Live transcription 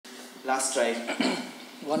Last try.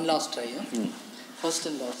 One last try, yeah? First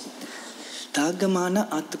and last. தாகமான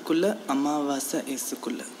ஆத்துக்குள்ள அமாவாசை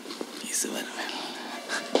ஏசுக்குள்ள ஏசு வருவேன்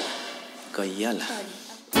கொய்யால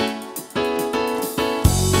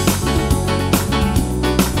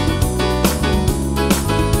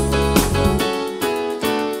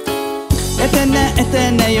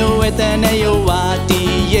எத்தனையோ வாட்டி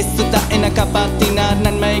இயேசுதா என்ன காப்பாத்தினார்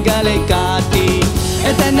நன்மைகளை காட்டி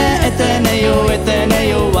எத்தனையோ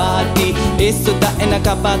வாட்டி இயேசுதா என்ன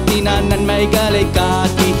காப்பாத்தினார் நன்மைகளை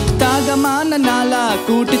காட்டி தாகமான நாளா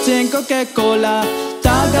கூட்டிச்சேன் கோலா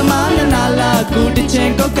தாகமான நாளா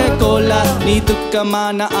கூட்டிச்சேன் கோலா நீ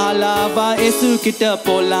துக்கமான ஆளாவா இயேசு கிட்ட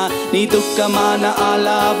போலாம் நீ துக்கமான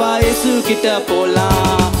ஆளாவா இயேசு கிட்ட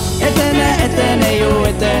போலாம்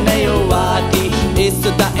எத்தனையோ வாட்டி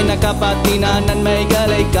இயேசுதா என்ன காப்பாத்தினார்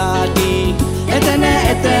நன்மைகளை காட்டி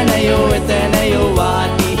எத்தனையோ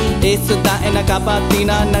வாட்டி இயேசுதா என்ன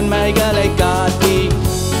காப்பாத்தினார் நன்மைகளை காட்டி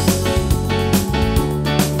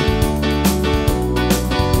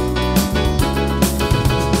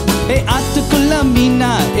ஆத்துக்குள்ள மீனா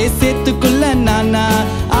சேத்துக்குள்ள நானா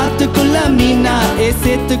ஆத்துக்குள்ள மீனா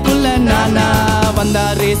சேத்துக்குள்ள நானா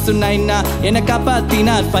வந்தாரே சுனைனா என்ன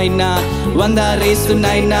காப்பாத்தினார் ஃபைனா வந்தாரே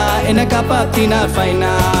சுனைனா என்ன காப்பாத்தினார்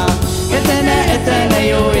ஃபைனா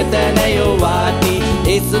எத்தனையோ வாட்டி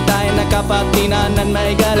இயேசுதா என்ன காப்பாத்தினார்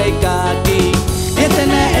நன்மைகளை காட்டி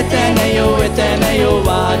எத்தனையோ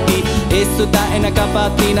வாட்டி இயேசுதா என்ன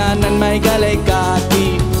காப்பாத்தினார் நன்மைகளை காட்டி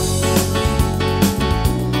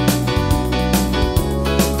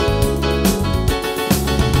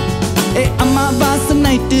அம்மாவாசை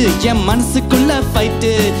நைட்டு என் மனசுக்குள்ள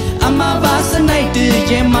ஃபைட்டு அம்மாவாசை நைட்டு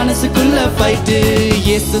என் மனசுக்குள்ள ஃபைட்டு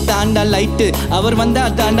இயேசு தாண்டா லைட்டு அவர் வந்தா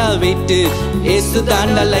தாண்டா வெயிட்டு இயேசு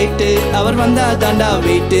தாண்டா லைட்டு அவர் வந்தா தாண்டா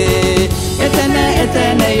வெயிட்டு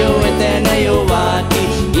எத்தனையோ வாட்டி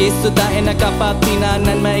இயேசு தான் என்ன காப்பாத்தினார்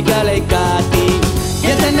நன்மைகளை காட்டி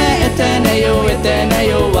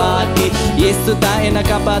எத்தனையோ வாட்டி இயேசு தான் என்ன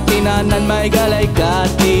காப்பாத்தினார் நன்மைகளை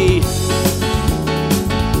காட்டி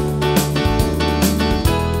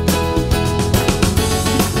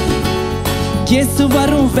இயேசு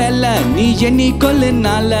வரும் வேலை நீ எண்ணி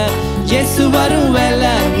கொல்லுனால இயேசு வரும்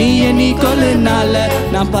வேலை நீ எண்ணி கொல்லுனால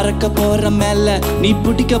நான் பறக்க போற மேல நீ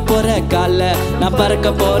பிடிக்க போற கால நான்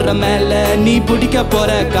பறக்க போற மேல நீ பிடிக்க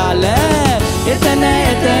போற கால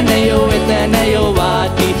எத்தனையோ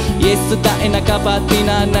வாட்டி இயேசு தான் என்ன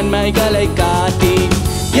காப்பாத்தினார் நன்மைகளை காட்டி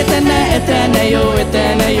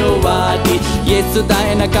எத்தனையோ வாட்டி இயேசு தான்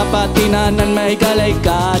என்ன காப்பாத்தினார் நன்மைகளை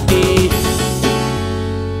காட்டி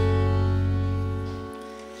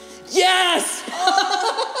Yes!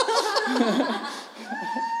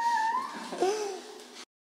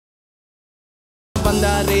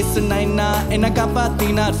 வந்தாரே சுனைனா என்ன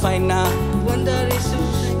காப்பாத்தினார் ஃபைனா வந்தாரே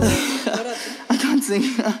I can't sing.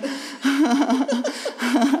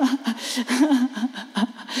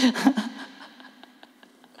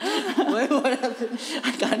 What happened?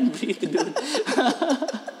 I can't breathe, dude.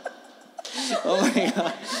 Oh my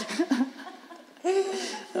god.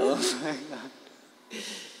 Oh my god.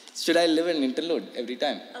 Should I live an interlude every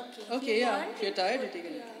time? Okay, yeah. If you're tired, you take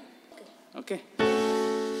it. Okay.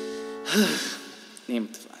 Name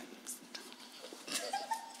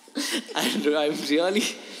I'm really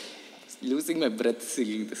losing my breath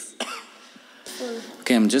singing this.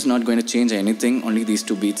 Okay, I'm just not going to change anything, only these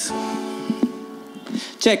two beats.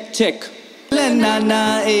 Check.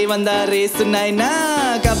 Nana, vandare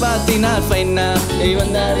sunaina, kapatina faina.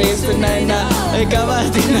 Vandare sunaina,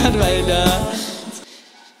 kapatina faina.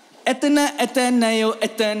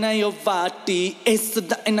 எத்தனையோ வாட்டி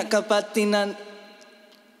இயேசுதா என்ன காப்பாத்தினார்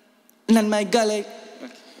நன்மைகளை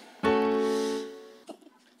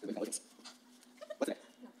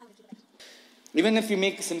Even if you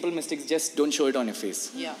make simple mistakes, just don't show it on your face.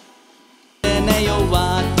 Yeah. எத்தனையோ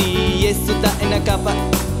வாட்டி இயேசுதா என்ன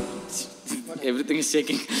Everything is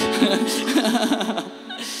shaking.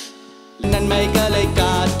 நன்மைகளை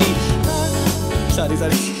காட்டி Sorry.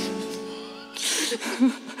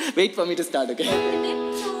 Wait for me to start, okay?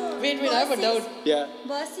 Wait, I have a doubt. Yeah.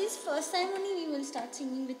 Boss is first time only we will start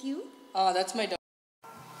singing with you. That's my doubt.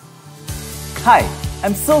 Hi,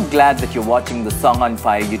 I'm so glad that you're watching the Song on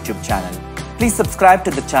Fire YouTube channel. Please subscribe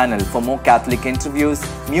to the channel for more Catholic interviews,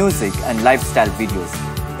 music and lifestyle videos.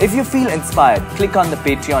 If you feel inspired, click on the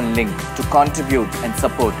Patreon link to contribute and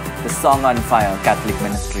support the Song on Fire Catholic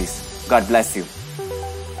Ministries. God bless you.